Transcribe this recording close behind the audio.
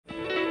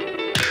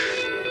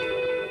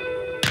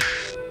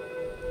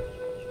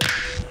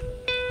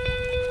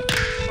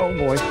Oh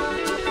boy.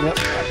 Yep,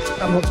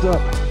 I'm hooked up.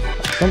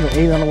 Something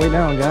ate on the way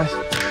down, guys.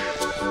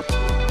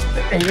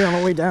 It ate on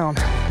the way down.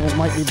 And it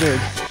might be big.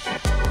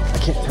 I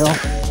can't tell.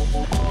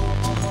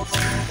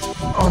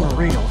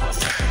 Unreal.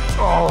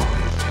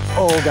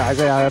 Oh guys,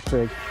 yeah, that's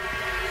big.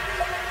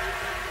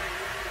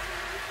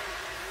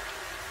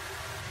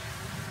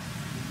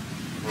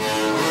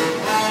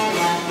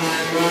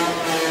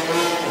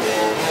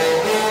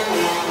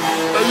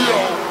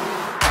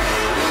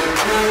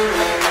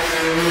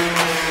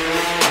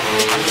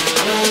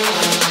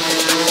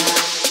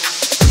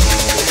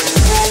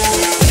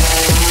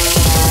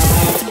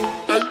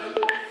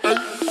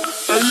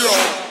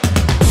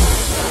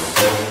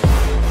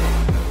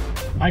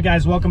 Alright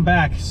guys, welcome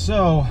back.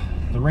 So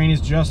the rain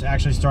is just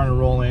actually starting to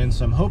roll in,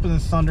 so I'm hoping the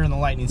thunder and the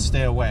lightning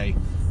stay away.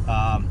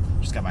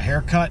 Just got my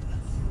hair cut,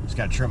 just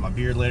got to trim my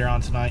beard later on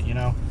tonight, you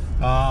know.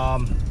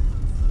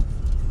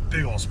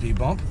 Big old speed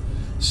bump.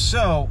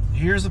 So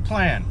here's the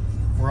plan.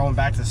 We're going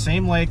back to the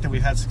same lake that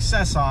we've had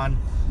success on,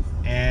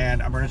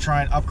 and I'm going to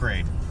try and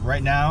upgrade.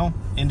 Right now,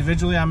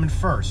 individually, I'm in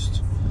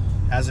first.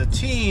 As a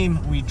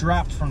team, we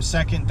dropped from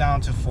second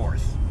down to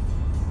fourth.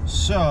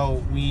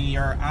 So we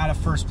are out of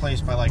first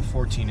place by like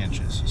 14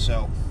 inches.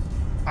 So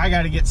I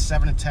got to get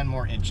 7 to 10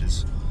 more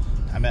inches.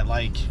 I'm at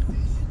like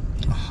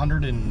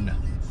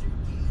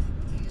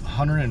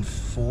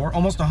 104,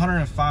 almost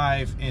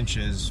 105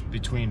 inches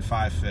between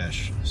 5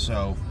 fish.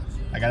 So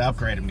I got to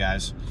upgrade them,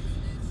 guys.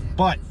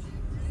 But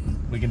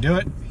we can do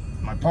it.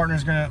 My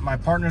partner's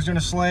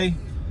gonna slay.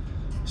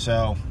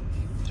 So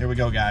here we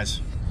go, guys.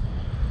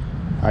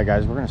 All right,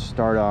 guys, we're gonna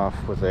start off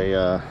with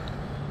a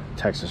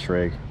Texas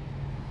rig.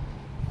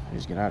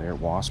 Just get out of here,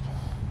 wasp.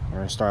 We're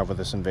gonna start off with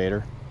this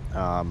Invader,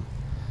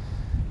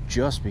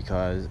 just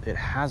because it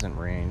hasn't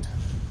rained,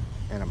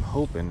 and I'm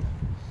hoping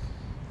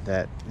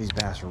that these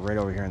bass are right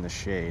over here in the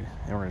shade,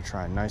 and we're gonna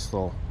try a nice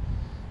little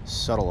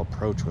subtle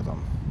approach with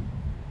them.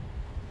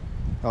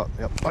 Oh,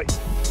 yep, yep.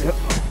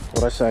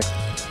 What'd I say?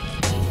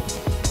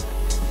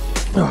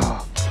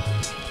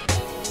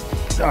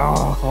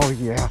 Oh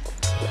yeah,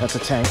 that's a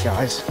tank,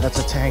 guys. That's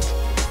a tank.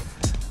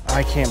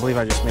 I can't believe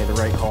I just made the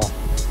right call.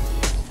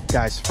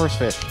 Guys, first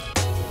fish.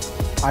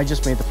 I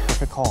just made the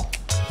perfect call.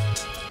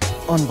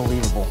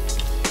 Unbelievable.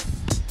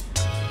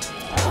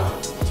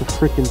 It's a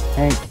freaking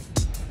tank.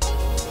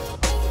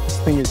 This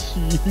thing is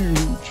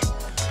huge.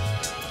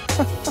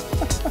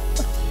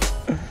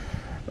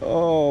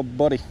 Oh,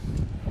 buddy.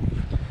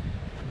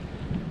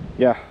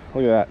 Yeah,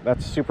 look at that.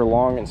 That's super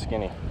long and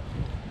skinny.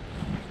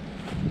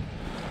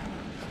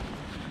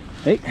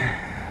 Hey,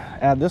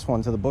 add this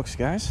one to the books,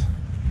 guys.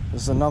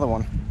 This is another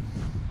one.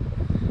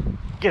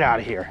 Get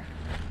out of here.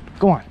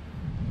 Go on.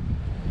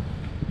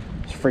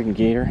 It's a freaking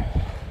gator.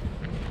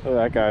 Look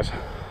at that, guys.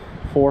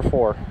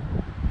 4-4.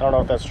 I don't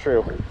know if that's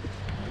true,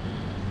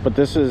 but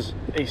this is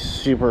a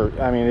super,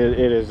 I mean, it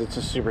is. It's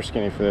a super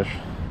skinny fish.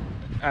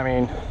 I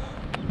mean,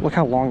 look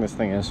how long this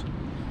thing is.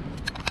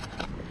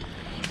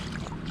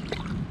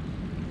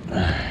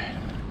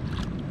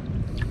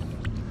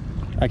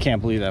 I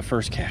can't believe that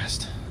first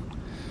cast.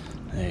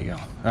 There you go.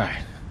 All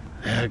right.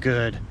 Yeah,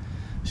 good.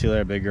 See you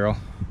later, big girl.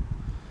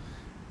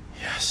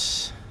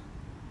 Yes.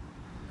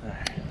 All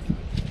right.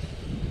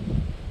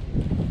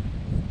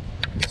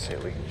 Let's see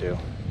what we can do.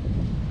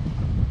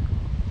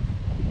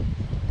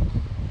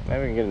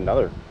 Maybe we can get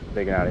another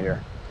big one out of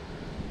here.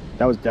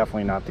 That was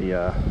definitely not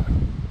the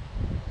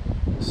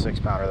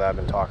 6-pounder that I've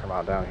been talking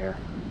about down here.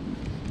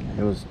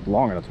 It was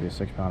long enough to be a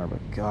 6-pounder, but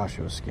gosh,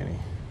 it was skinny.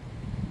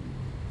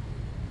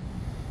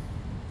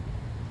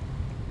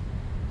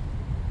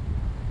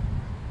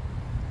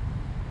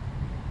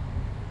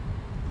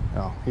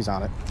 Oh, he's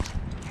on it.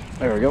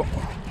 There we go.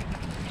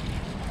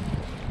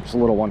 Just a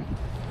little one.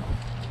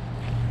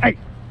 Hey!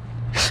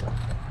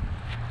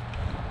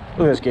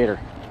 Look at this gator.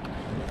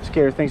 This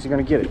gator thinks he's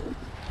gonna get it.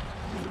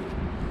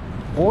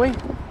 Boy,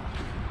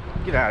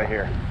 get out of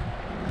here.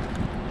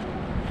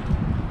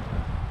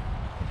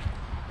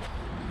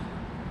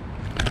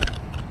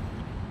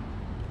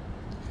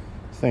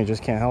 This thing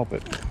just can't help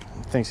it.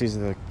 Thinks he's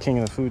the king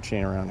of the food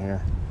chain around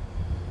here.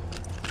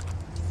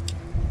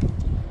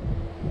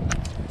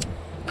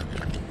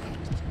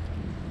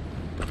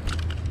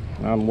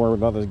 I'm worried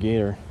about this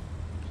gator.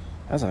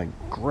 That's an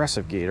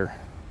aggressive gator.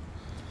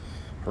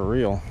 For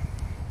real.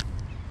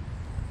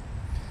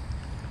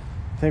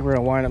 I think we're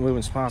gonna wind up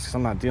moving spots because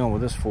I'm not dealing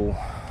with this fool.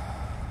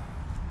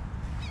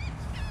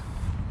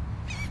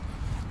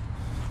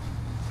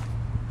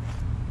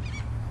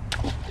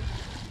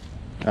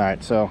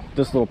 Alright, so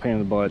this little pain in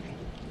the butt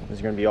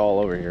is gonna be all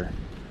over here.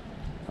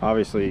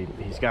 Obviously,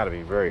 he's gotta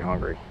be very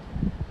hungry,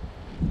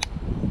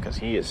 because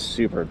he is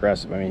super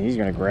aggressive. I mean, he's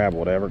gonna grab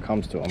whatever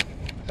comes to him,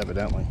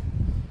 evidently.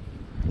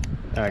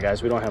 All right,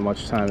 guys, we don't have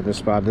much time at this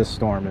spot. This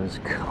storm is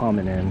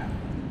coming in,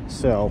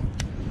 so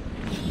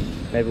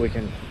maybe we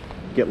can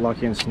get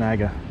lucky and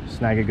snag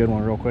a good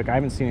one real quick. I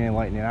haven't seen any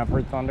lightning. I've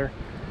heard thunder,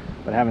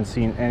 but I haven't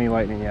seen any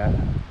lightning yet.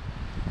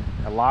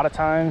 A lot of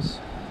times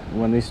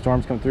when these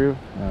storms come through,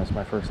 it's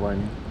my first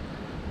lightning.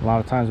 A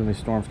lot of times when these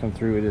storms come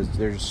through,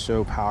 they're just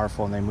so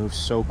powerful and they move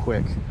so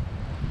quick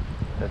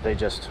that they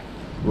just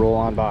roll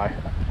on by.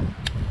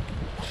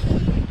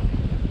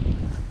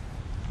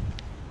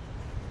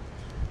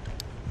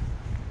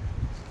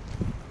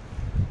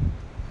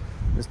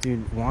 This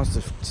dude wants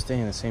to stay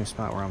in the same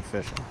spot where I'm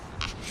fishing,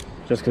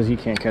 just because he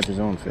can't catch his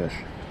own fish.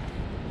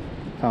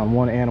 Found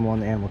one animal in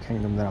the animal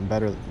kingdom that I'm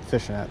better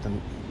fishing at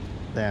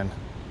than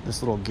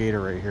this little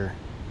gator right here.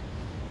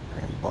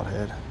 Freaking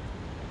butthead.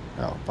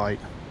 Oh, bite.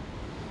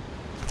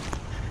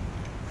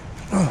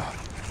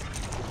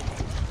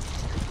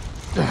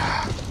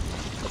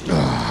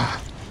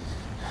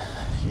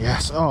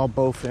 Yes, oh,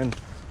 bowfin.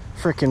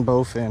 Frickin'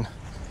 bowfin.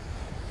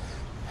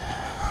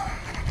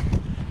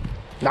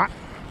 Not.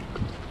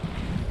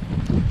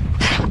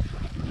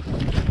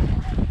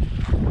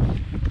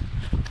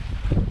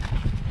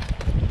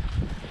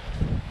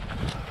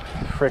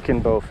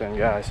 Frickin' bowfin,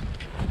 guys.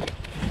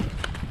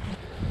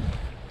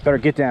 Better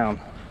get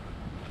down.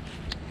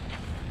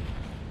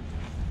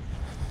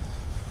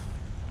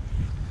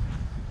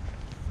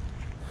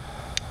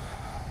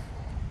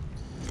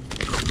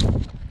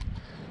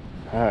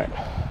 All right,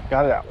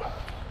 got it out.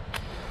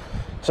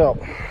 So,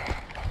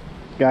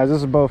 guys, this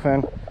is a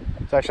bowfin.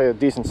 It's actually a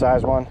decent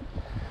sized one.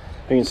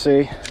 You can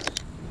see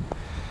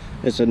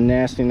it's a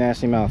nasty,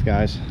 nasty mouth,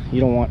 guys. You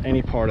don't want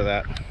any part of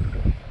that.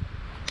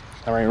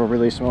 All right, we'll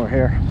release him over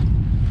here.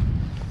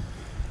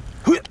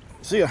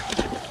 See ya.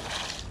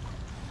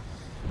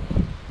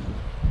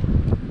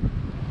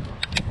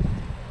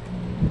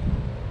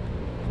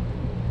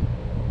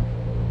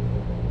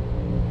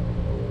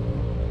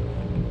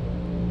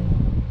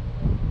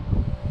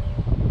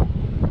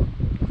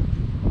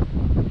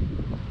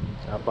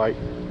 That bite.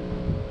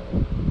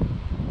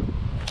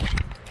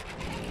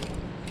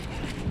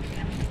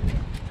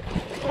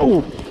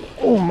 Oh,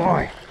 oh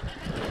my.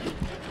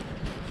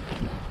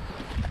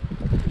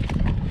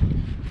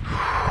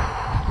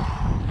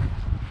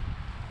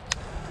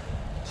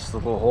 Just a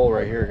little hole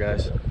right here,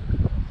 guys.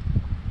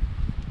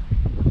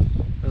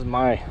 This is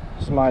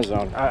my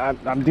zone.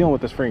 I'm dealing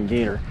with this freaking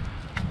gator.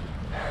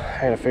 I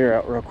had to figure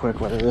out real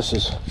quick whether this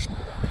is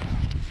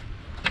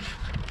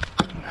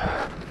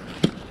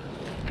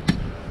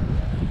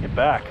get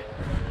back.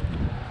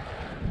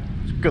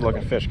 It's a good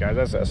looking fish, guys.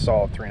 That's a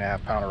solid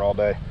 3.5 pounder all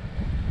day.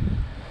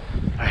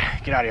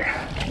 Get out of here.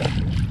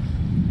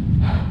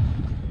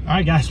 All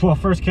right, guys, well,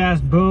 first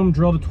cast, boom,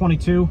 drilled a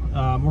 22.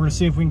 We're gonna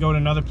see if we can go to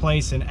another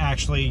place and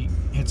actually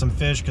hit some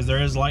fish, because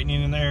there is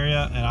lightning in the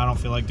area and I don't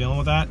feel like dealing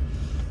with that.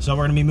 So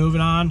we're gonna be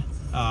moving on.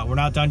 We're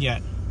not done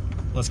yet.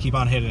 Let's keep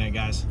on hitting it,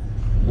 guys.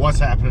 What's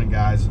happening,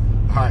 guys?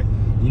 All right,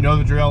 you know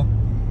the drill.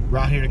 We're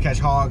out here to catch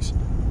hogs.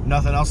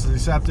 Nothing else is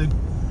accepted.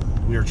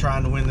 We are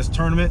trying to win this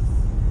tournament.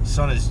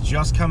 Sun is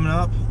just coming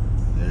up.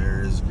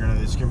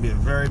 It's gonna be a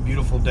very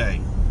beautiful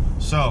day.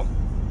 So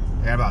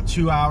I got about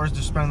 2 hours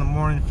to spend in the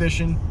morning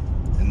fishing,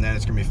 and then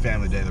it's gonna be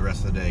family day the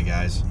rest of the day,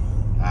 guys.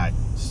 All right,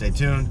 stay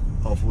tuned.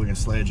 Hopefully we can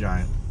slay a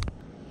giant.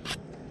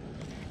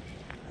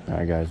 All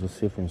right, guys, let's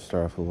see if we can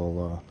start off with a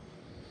little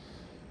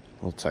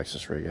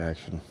Texas rig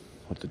action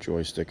with the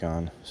joystick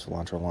on,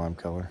 cilantro lime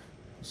color.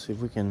 Let's see if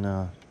we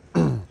can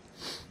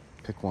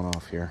pick one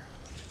off here.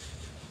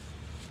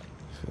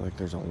 I feel like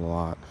there's a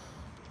lot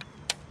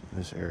in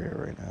this area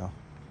right now.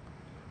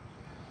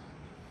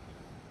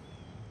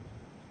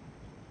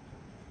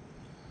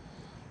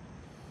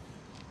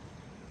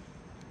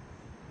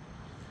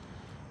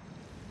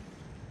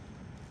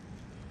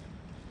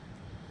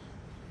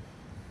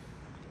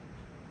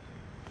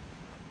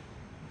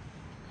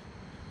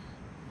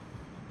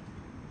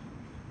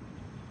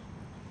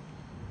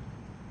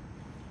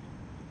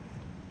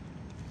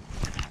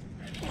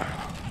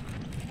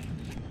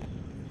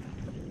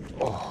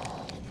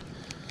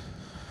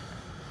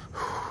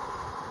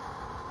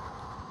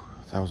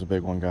 That was a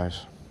big one,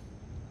 guys.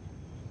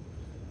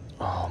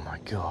 Oh my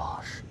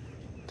gosh.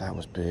 That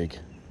was big.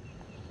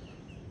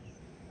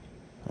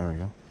 There we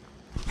go.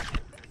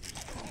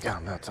 Got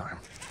him that time.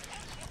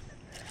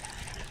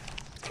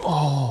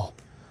 Oh,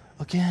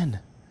 again.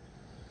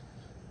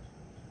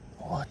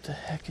 What the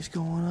heck is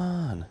going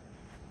on?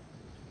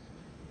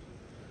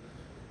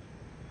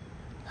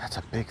 That's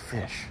a big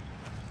fish.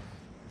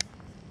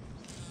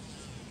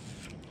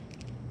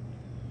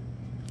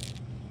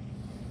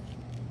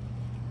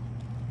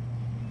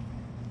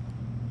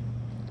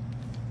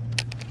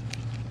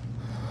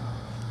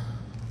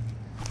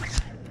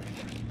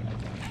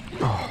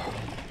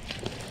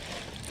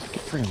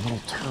 Freaking little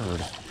turd.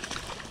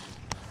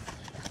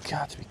 You've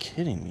got to be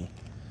kidding me.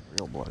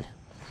 Real bloody.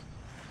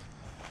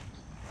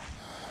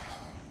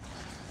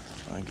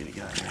 I get it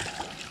out of here.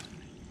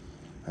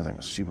 That thing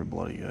was super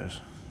bloody,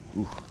 guys.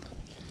 Ooh.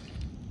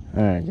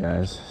 Alright,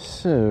 guys.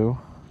 So,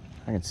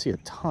 I can see a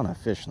ton of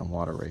fish in the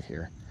water right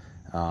here.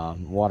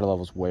 Water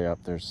level's way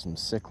up. There's some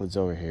cichlids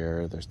over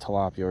here. There's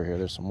tilapia over here.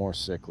 There's some more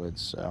cichlids.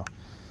 So,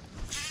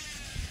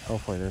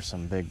 hopefully there's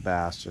some big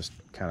bass just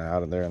kind of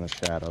out of there in the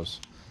shadows.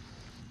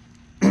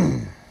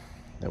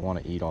 They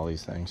want to eat all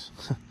these things.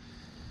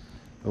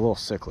 The little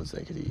cichlids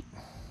they could eat.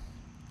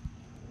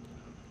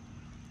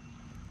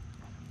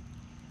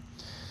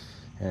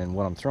 And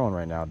what I'm throwing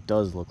right now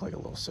does look like a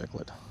little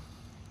cichlid.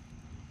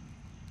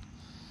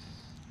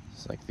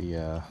 It's like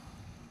the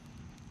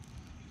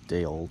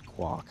day-old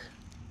guac.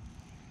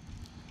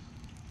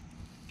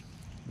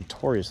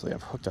 Notoriously,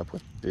 I've hooked up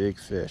with big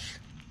fish.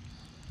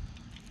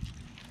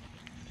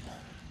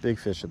 Big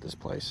fish at this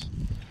place.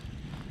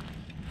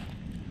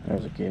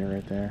 There's a gator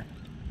right there.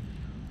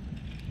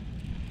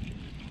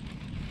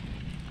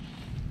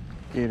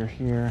 Gator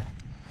here.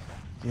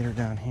 Gator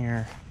down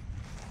here.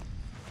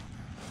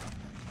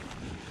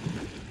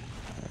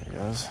 There he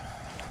goes.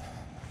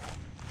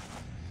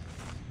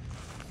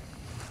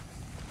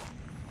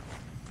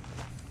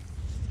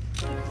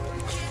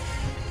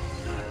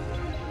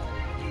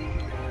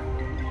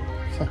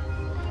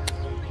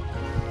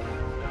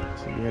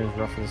 So you guys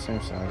roughly the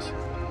same size.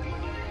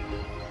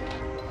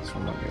 This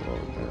one might be a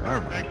little bit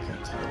better. I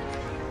can't tell.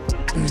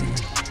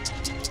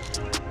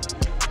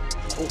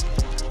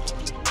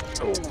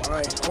 Oh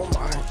my, oh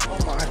my, oh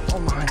my, oh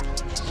my.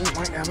 We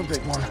might have a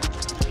big one.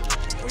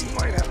 We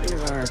might have,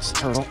 there, it's a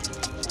turtle.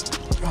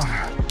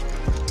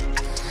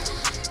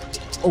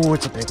 Oh,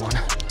 it's a big one.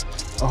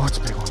 Oh, it's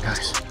a big one,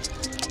 guys.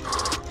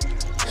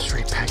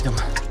 Straight pegged him.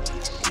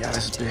 Yeah,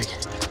 this is big.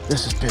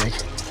 This is big.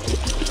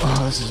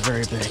 Oh, this is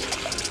very big.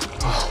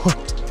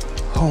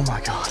 Oh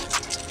my God.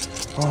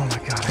 Oh my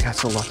God, I got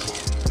so lucky.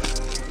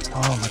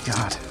 Oh my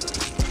God.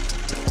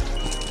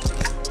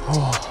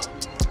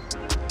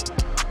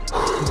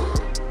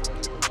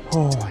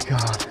 Oh my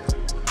God.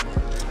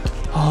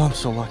 Oh, I'm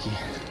so lucky.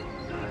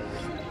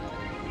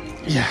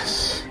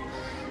 Yes.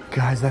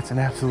 Guys, that's an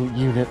absolute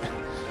unit.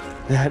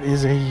 That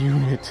is a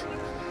unit.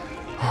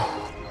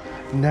 Oh,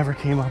 never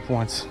came up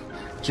once.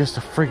 Just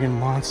a friggin'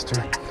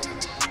 monster.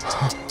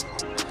 Oh,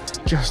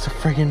 just a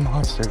friggin'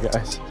 monster,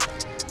 guys.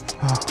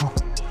 Oh,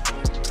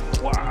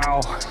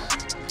 wow.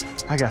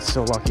 I got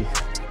so lucky.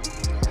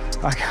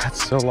 I got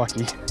so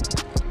lucky.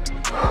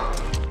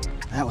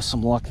 That was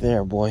some luck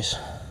there, boys.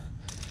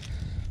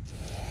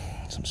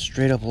 Some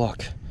straight up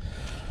luck.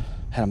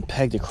 Had him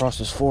pegged across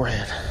his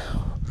forehead.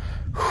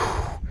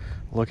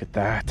 Look at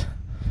that.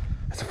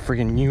 That's a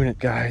friggin' unit,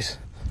 guys.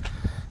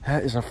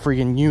 That is a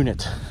friggin'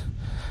 unit.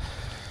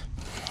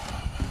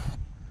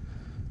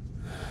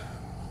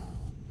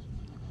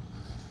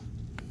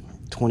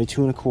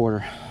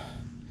 $22.25.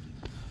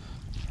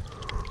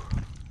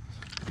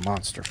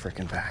 Monster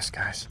freaking bass,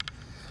 guys.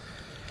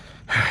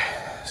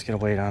 Let's get a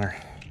weight on her.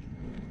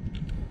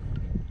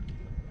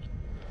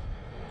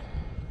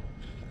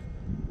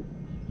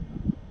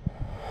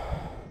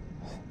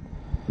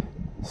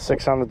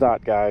 Six on the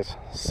dot, guys.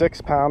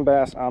 6 pound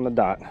bass on the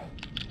dot.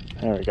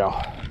 There we go.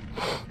 All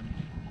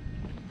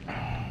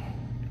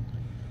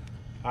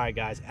right,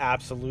 guys,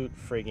 absolute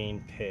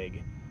frigging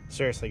pig.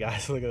 Seriously,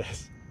 guys, look at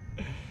this.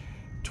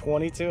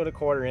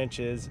 22.25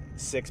 inches,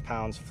 6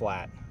 pounds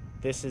flat.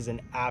 This is an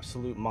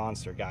absolute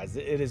monster, guys.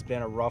 It has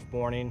been a rough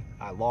morning.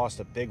 I lost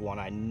a big one.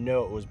 I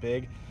know it was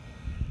big.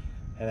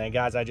 And then,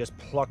 guys, I just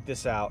plucked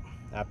this out.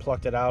 I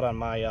plucked it out on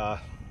my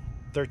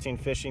 13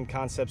 Fishing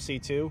Concept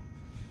C2.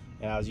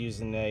 And I was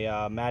using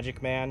a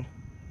Magic Man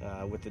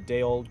with the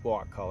day-old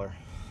guac color.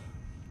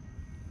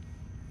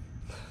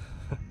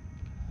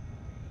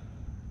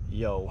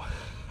 Yo,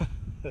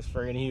 that's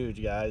friggin'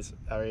 huge, guys.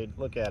 I mean,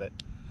 look at it.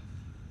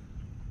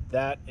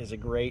 That is a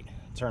great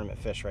tournament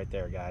fish right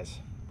there, guys.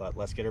 But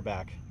let's get her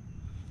back.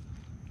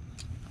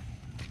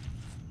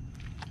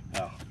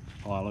 Oh,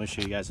 hold on, let me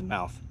show you guys the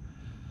mouth.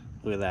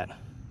 Look at that.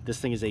 This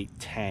thing is a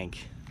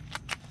tank.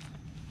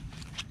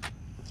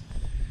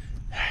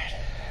 All right,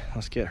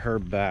 let's get her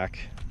back.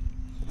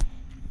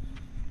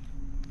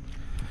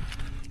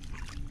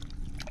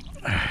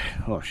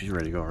 Oh, she's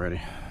ready to go already.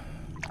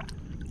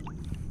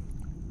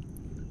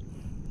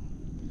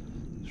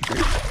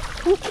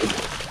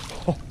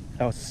 Oh,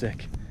 that was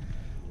sick.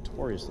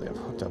 Notoriously, I've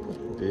hooked up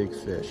with big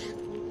fish.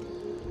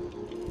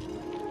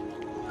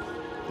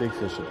 Big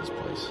fish at this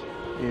place.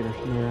 Gator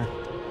here,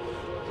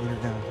 gator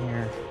down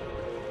here.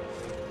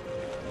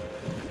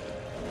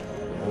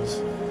 There it goes.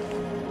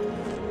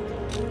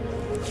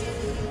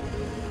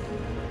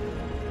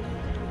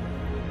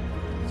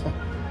 So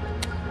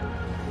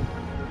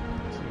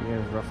you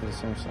guys roughly the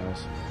same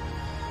size.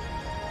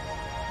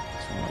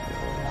 This one might be a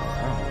little more.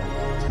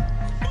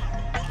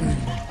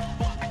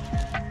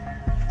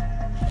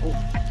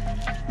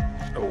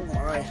 Oh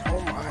my,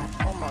 oh my,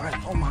 oh my,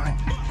 oh my.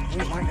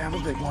 We might have a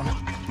big one.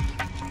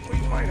 We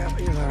might have,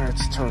 there,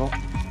 it's a turtle.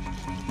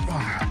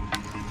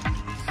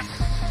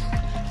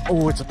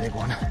 Oh, it's a big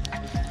one.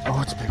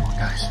 Oh, it's a big one,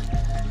 guys.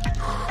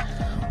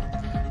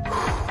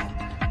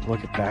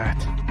 Look at that.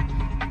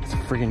 It's a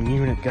friggin'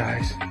 unit,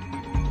 guys.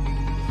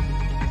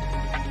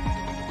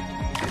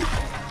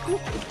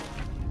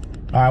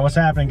 All right, what's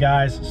happening,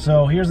 guys?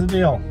 So here's the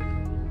deal.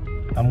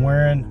 I'm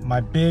wearing my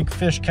big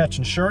fish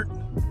catching shirt,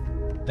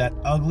 that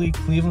ugly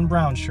Cleveland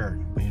Brown shirt.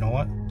 But you know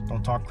what?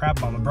 Don't talk crap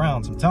about the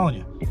Browns, I'm telling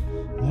you.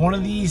 One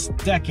of these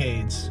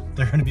decades,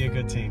 they're gonna be a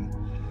good team.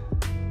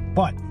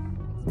 But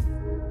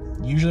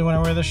usually when I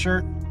wear this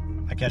shirt,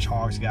 I catch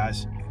hogs,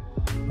 guys.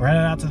 We're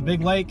heading out to the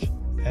big lake,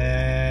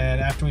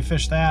 and after we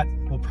fish that,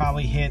 we'll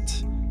probably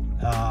hit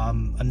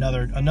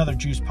another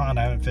juice pond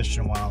I haven't fished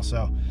in a while.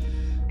 So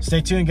stay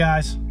tuned,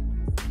 guys.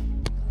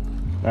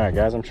 All right,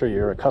 guys, I'm sure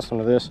you're accustomed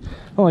to this. The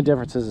only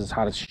difference is it's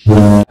hot as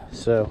shit.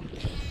 So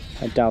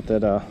I doubt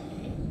that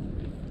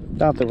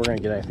we're gonna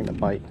get anything to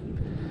bite.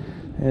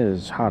 It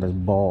is hot as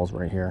balls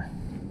right here.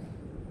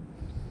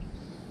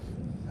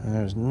 And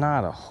there's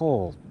not a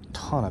whole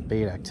ton of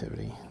bait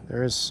activity.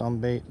 There is some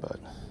bait, but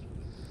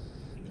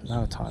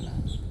not a ton.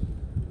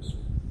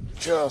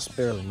 Just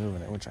barely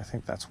moving it, which I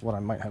think that's what I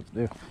might have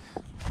to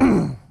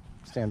do.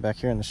 Stand back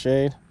here in the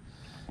shade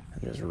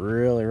and just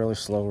really, really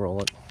slow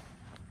roll it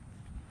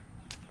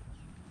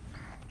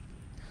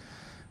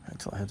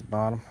until I hit the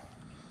bottom.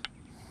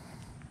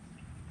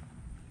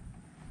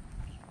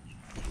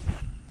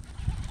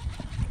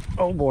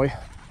 Oh boy.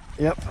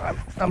 Yep,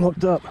 I'm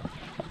hooked up.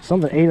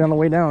 Something ate it on the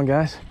way down,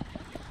 guys.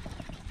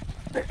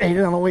 It ate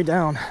it on the way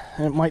down,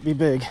 and it might be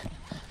big.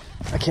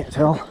 I can't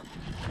tell.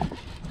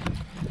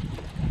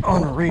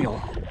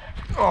 Unreal.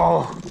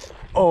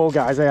 Oh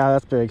guys, yeah,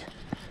 that's big.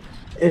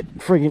 It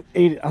friggin'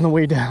 ate it on the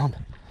way down.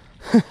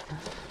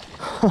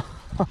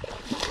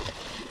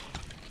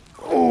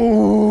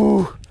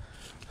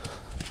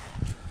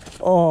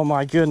 Oh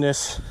my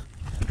goodness.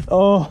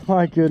 Oh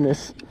my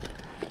goodness.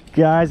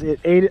 Guys, it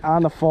ate it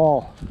on the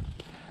fall.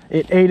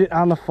 It ate it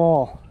on the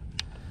fall.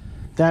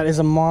 That is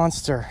a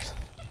monster.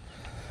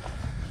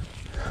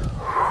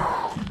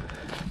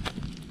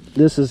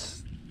 This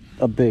is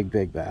a big,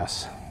 big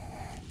bass.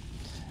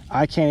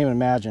 I can't even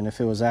imagine if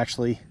it was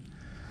actually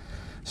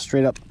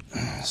straight up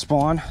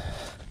spawn.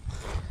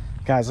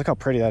 Guys, look how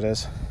pretty that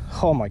is.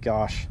 Oh my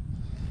gosh.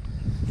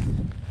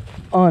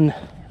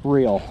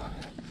 Unreal.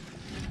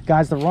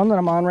 Guys, the run that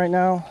I'm on right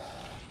now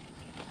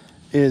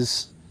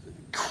is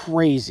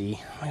crazy.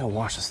 I'm gonna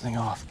wash this thing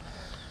off.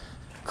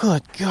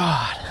 Good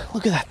God,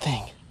 look at that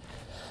thing.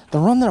 The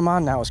run that I'm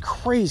on now is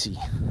crazy.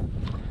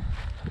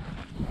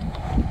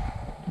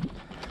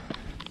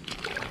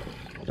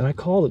 And I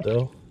called it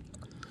though.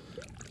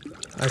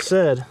 I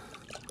said,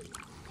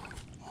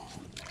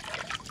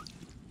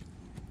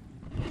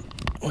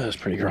 oh, that's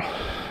pretty girl.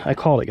 I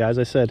called it, guys.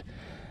 I said,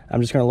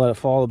 I'm just gonna let it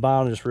fall to the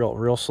bottom and just reel it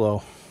real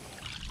slow.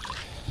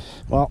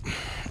 Well,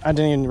 I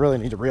didn't even really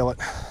need to reel it.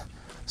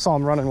 Saw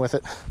him running with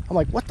it. I'm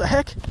like, what the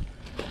heck?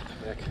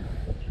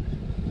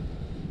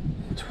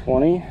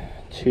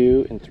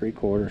 22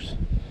 3/4.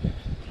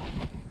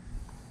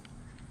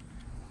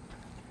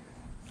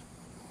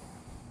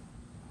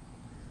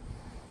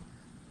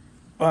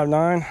 Five,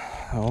 9.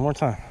 One more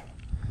time.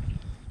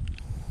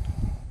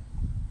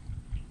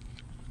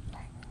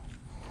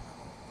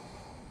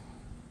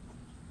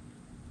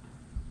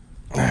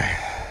 All right,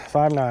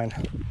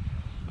 5'9".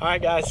 All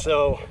right, guys.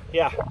 So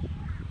yeah,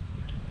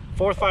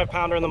 fourth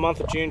 5-pounder in the month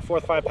of June.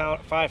 Fourth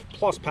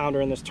 5+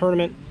 pounder in this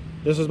tournament.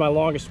 This is my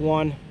longest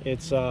one.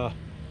 It's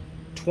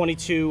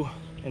 22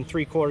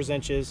 3/4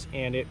 inches,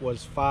 and it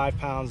was 5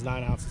 pounds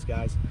 9 ounces,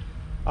 guys.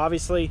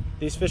 Obviously,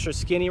 these fish are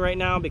skinny right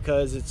now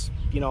because it's,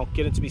 you know,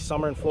 getting to be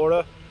summer in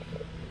Florida.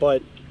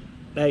 But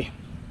hey,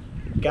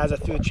 guys, I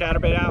threw the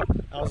chatterbait out.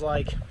 I was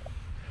like,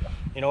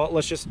 you know what?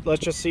 Let's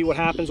just see what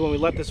happens when we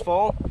let this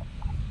fall.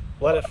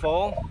 Let it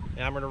fall,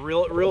 and I'm gonna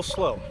reel it real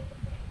slow.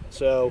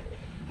 So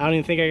I don't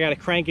even think I got it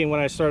cranking when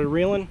I started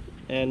reeling,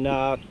 and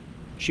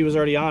she was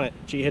already on it.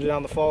 She hit it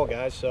on the fall,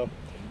 guys. So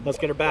let's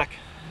get her back.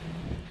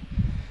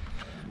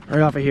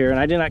 Right off of here, and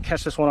I did not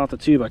catch this one off the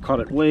tube. I caught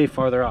it way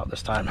farther out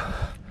this time.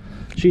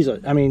 She's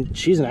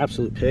an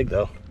absolute pig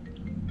though.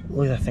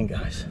 Look at that thing,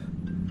 guys.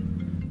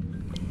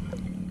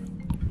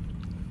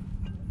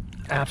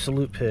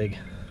 Absolute pig.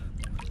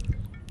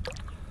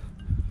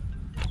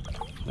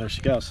 There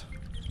she goes.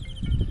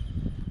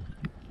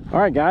 All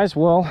right, guys,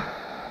 well,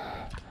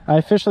 I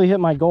officially hit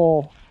my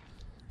goal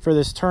for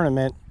this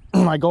tournament.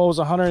 My goal was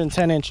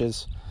 110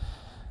 inches.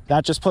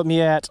 That just put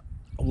me at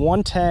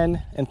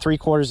 110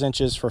 3/4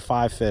 inches for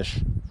 5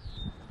 fish.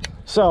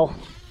 So,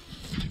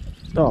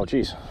 oh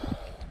geez.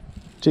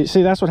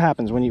 See, that's what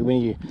happens when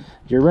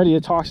you're ready to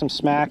talk some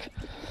smack.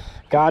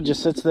 God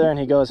just sits there and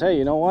he goes, hey,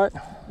 you know what?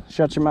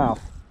 Shut your mouth.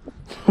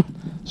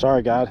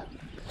 Sorry, God.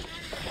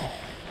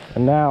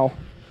 And now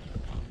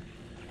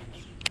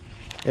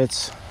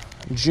it's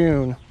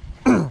June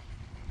and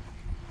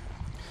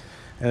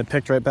it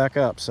picked right back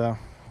up. So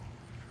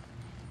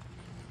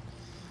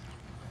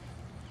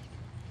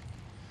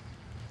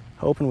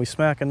hoping we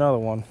smack another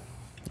one.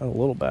 A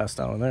little bass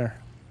down in there.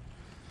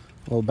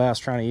 A little bass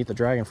trying to eat the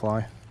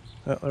dragonfly.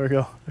 Oh, there we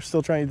go. They're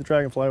still trying to eat the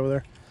dragonfly over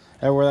there.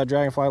 Everywhere that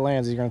dragonfly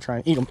lands, he's gonna try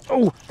and eat them.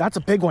 Oh, that's a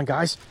big one,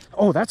 guys.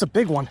 Oh, that's a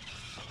big one.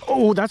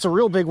 Oh, that's a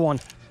real big one.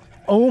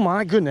 Oh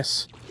my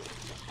goodness.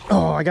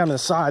 Oh, I got him to the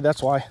side,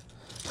 that's why.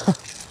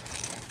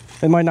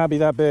 It might not be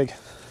that big.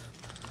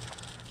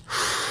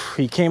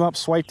 He came up,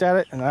 swiped at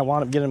it, and I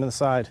wound up getting him in the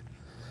side.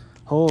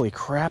 Holy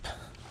crap.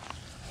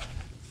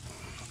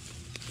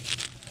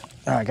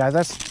 All right, guys,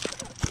 that's,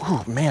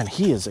 oh man,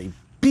 he is a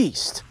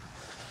beast.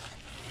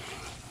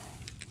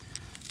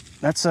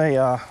 That's a,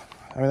 I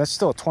mean, that's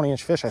still a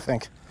 20-inch fish, I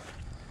think.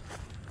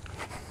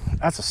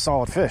 That's a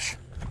solid fish.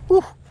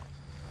 Whew.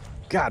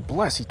 God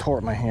bless, he tore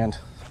up my hand.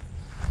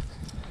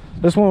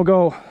 This one will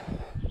go,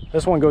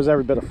 this one goes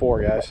every bit of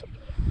 4, guys.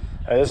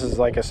 This is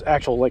like an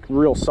actual, like,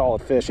 real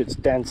solid fish. It's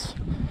dense.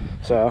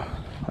 So,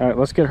 all right,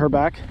 let's get her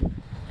back.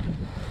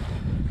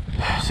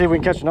 See if we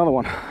can catch another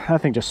one.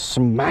 That thing just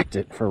smacked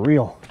it for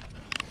real.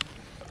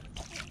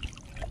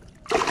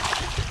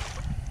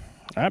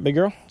 All right, big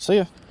girl. See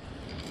ya.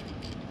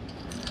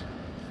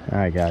 All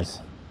right, guys.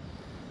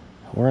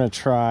 We're gonna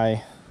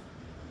try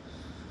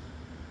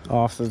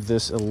off of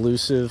this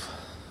elusive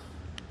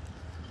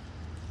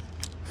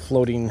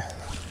floating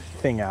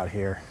thing out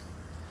here,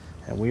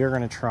 and we are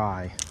gonna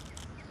try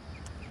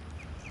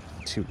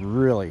to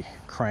really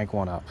crank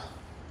one up.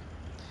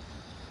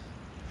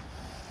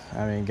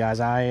 I mean, guys,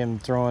 I am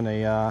throwing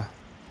a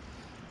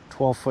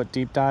 12-foot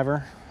deep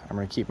diver. I'm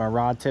gonna keep my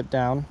rod tip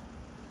down.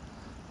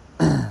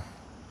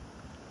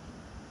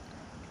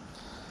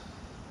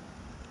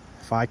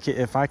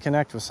 If I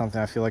connect with something,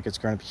 I feel like it's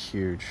going to be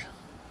huge.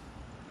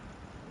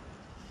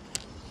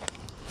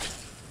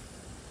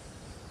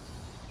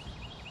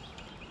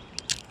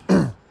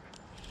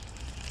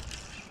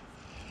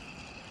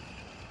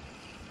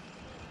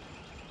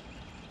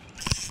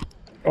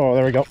 Oh,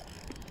 there we go.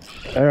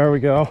 There we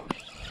go.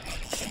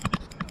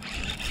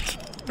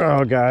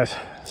 Oh, guys,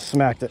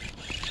 smacked it.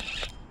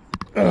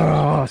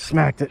 Oh,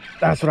 smacked it.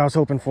 That's what I was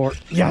hoping for.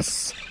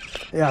 Yes.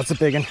 Yeah, it's a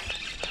big one.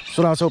 That's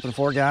what I was hoping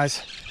for,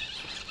 guys.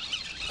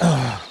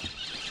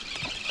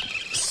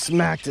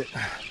 Smacked it.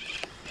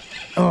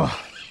 Oh.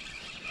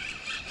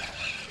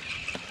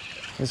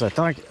 Yes, I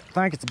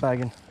think it's a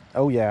bagging.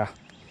 Oh yeah.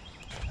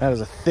 That is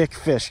a thick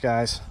fish,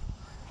 guys.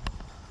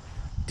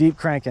 Deep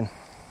cranking.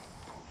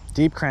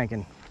 Deep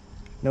cranking.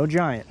 No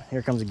giant.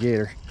 Here comes a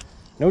gator.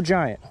 No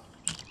giant.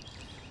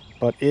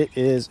 But it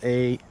is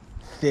a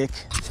thick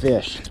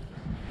fish.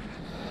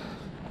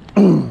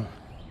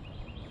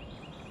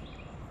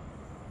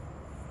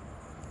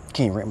 Can't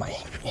even wrap my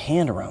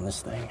hand around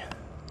this thing.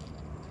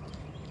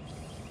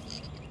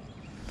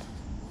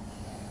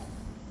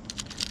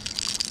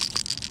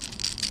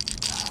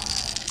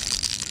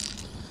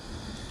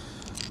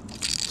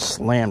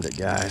 Slammed it,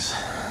 guys.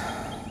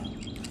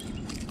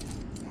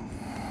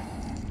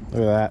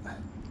 Look at that.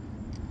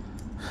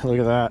 Look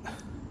at that.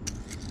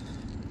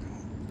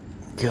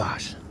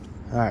 Gosh.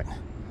 All right.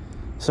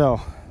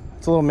 So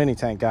it's a little mini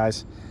tank,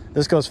 guys.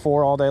 This goes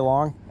 4 all day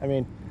long. I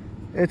mean,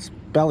 its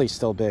belly's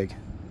still big.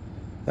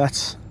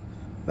 That's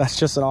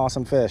just an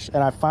awesome fish.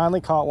 And I finally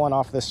caught one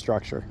off this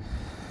structure.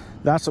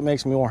 That's what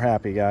makes me more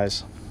happy,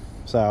 guys.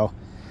 So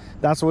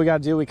that's what we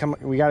got to do. We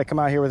got to come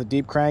out here with a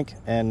deep crank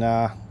and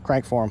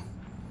crank for him.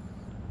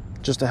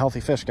 Just a healthy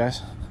fish,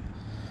 guys.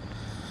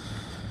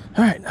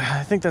 All right,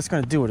 I think that's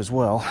going to do it as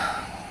well.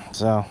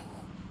 So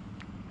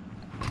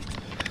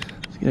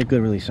let's get a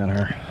good release on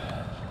her.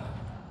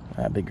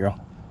 All right, big girl.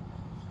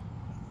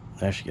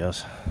 There she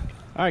goes.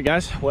 All right,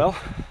 guys. Well,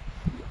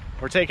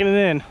 we're taking it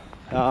in.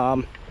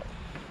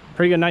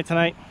 Pretty good night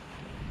tonight.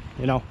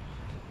 You know,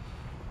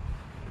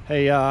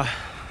 hey,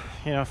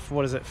 you know,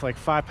 what is it? Like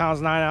 5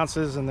 pounds 9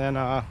 ounces, and then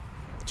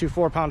 2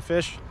 4-pound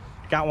fish.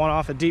 Got one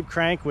off a deep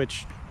crank,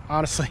 which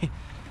honestly,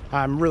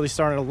 I'm really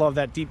starting to love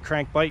that deep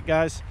crank bite,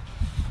 guys.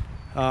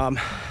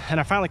 And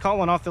I finally caught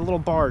one off the little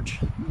barge.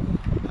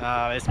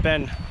 It's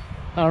been,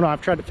 I don't know,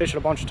 I've tried to fish it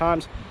a bunch of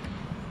times,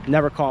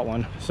 never caught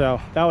one.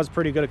 So that was a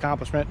pretty good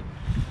accomplishment.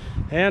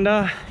 And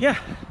yeah,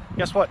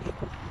 guess what?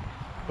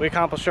 We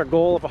accomplished our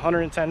goal of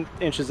 110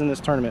 inches in this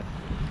tournament.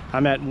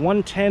 I'm at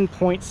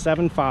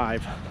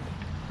 110.75.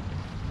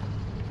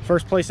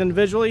 First place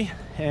individually,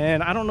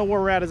 and I don't know where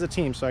we're at as a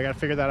team, so I gotta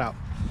figure that out.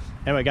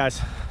 Anyway, guys,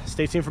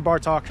 stay tuned for Bar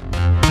Talk.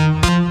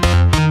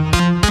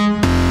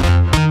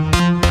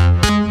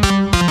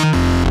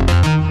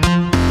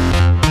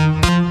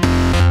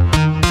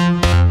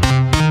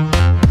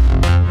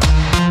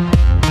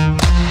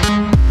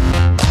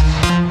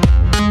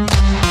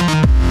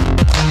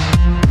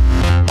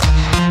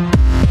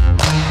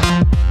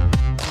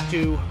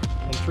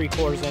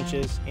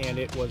 Inches, and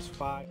it was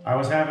 5. All right,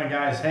 what's happening,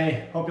 guys?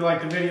 Hey, hope you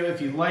liked the video.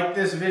 If you liked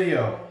this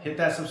video, hit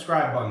that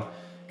subscribe button.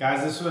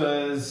 Guys, this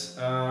was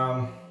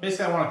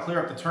basically, I want to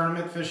clear up the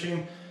tournament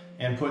fishing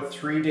and put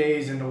 3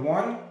 days into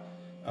one.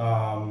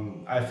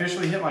 I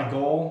officially hit my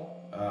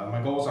goal.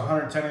 My goal is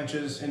 110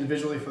 inches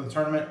individually for the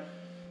tournament.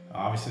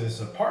 Obviously, this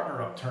is a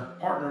partnered up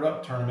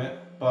tournament,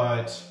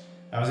 but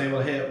I was able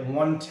to hit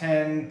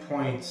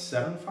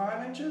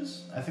 110.75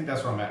 inches. I think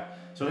that's where I'm at.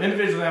 So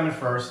individually, I'm in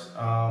first.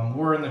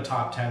 We're in the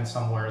top 10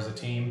 somewhere as a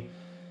team.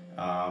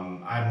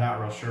 I'm not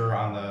real sure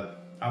on the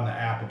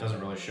app. It doesn't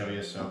really show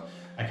you, so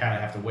I kind of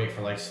have to wait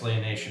for like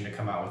Slay Nation to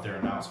come out with their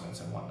announcements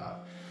and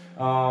whatnot.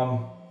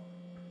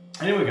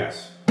 Anyway,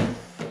 guys,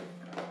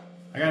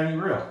 I got a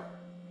new reel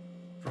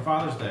for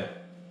Father's Day.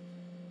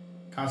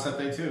 Concept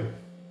Day 2.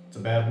 It's a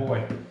bad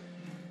boy,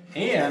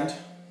 and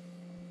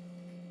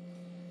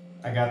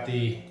I got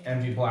the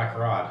Envy Black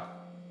rod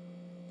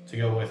to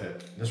go with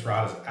it. This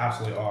rod is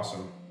absolutely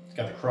awesome. It's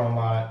got the chrome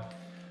on it.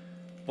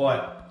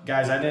 But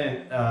guys, I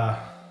didn't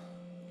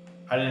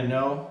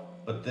know,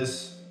 but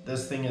this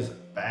thing is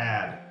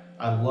bad.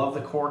 I love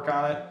the cork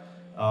on it.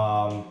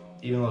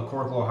 Even the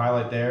cork little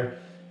highlight there.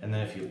 And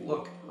then if you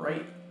look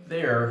right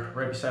there,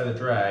 right beside the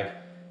drag,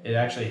 it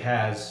actually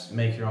has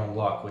make your own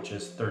luck, which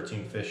is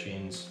 13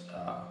 fishings,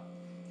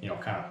 you know,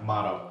 kind of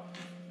motto.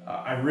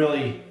 I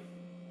really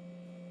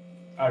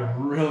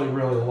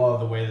love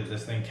the way that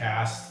this thing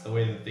casts, the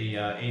way that the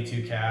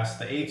A2 casts.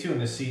 The A2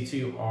 and the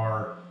C2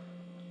 are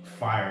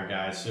fire,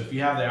 guys. So if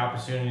you have the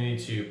opportunity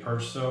to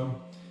purchase them,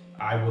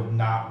 I would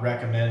not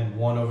recommend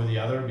one over the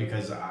other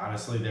because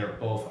honestly, they're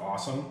both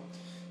awesome.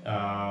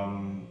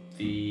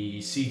 The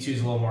C2 is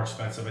a little more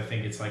expensive. I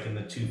think it's like in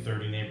the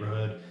 $230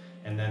 neighborhood.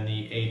 And then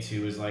the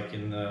A2 is like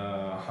in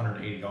the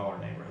 $180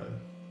 neighborhood.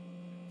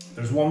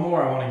 There's one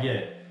more I want to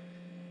get,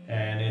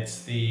 and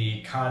it's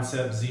the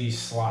Concept Z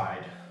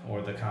Slide,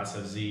 or the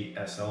Concept Z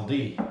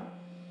SLD.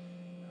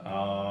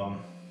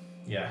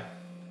 Yeah,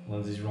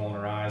 Lindsay's rolling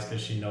her eyes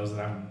because she knows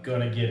that I'm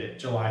gonna get it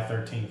July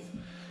 13th.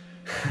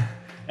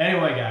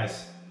 Anyway,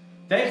 guys,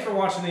 thanks for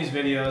watching these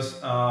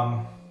videos.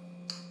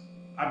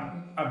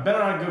 I've been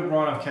on a good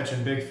run of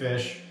catching big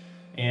fish,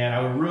 and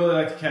I would really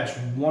like to catch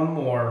one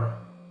more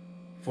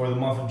for the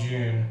month of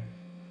June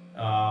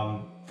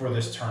for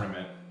this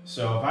tournament.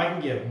 So if I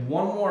can get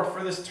one more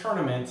for this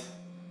tournament,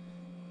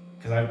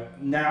 because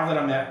now that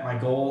I'm at my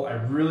goal, I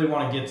really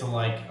want to get to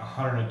like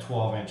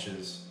 112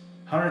 inches.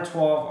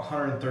 112,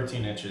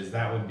 113 inches.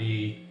 That would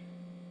be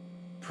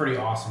pretty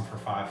awesome for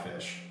 5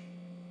 fish.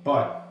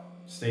 But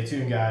stay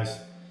tuned, guys.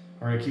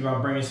 We're going to keep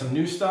on bringing some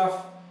new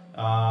stuff.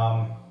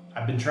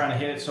 I've been trying to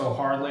hit it so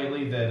hard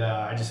lately that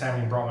I just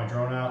haven't even brought my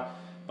drone out.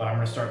 But I'm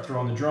going to start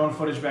throwing the drone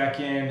footage back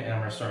in, and I'm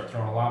going to start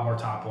throwing a lot more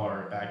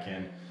topwater back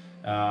in.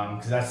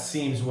 Because that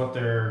seems what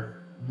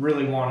they're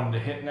really wanting to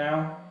hit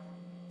now.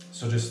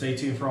 So just stay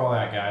tuned for all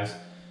that, guys.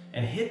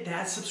 And hit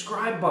that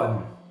subscribe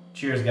button.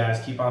 Cheers, guys.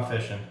 Keep on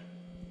fishing.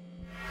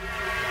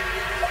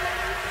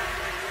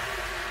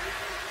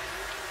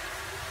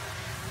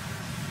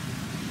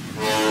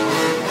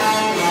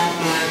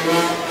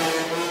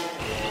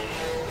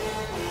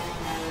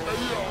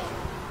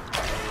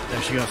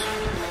 There she goes.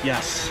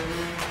 Yes.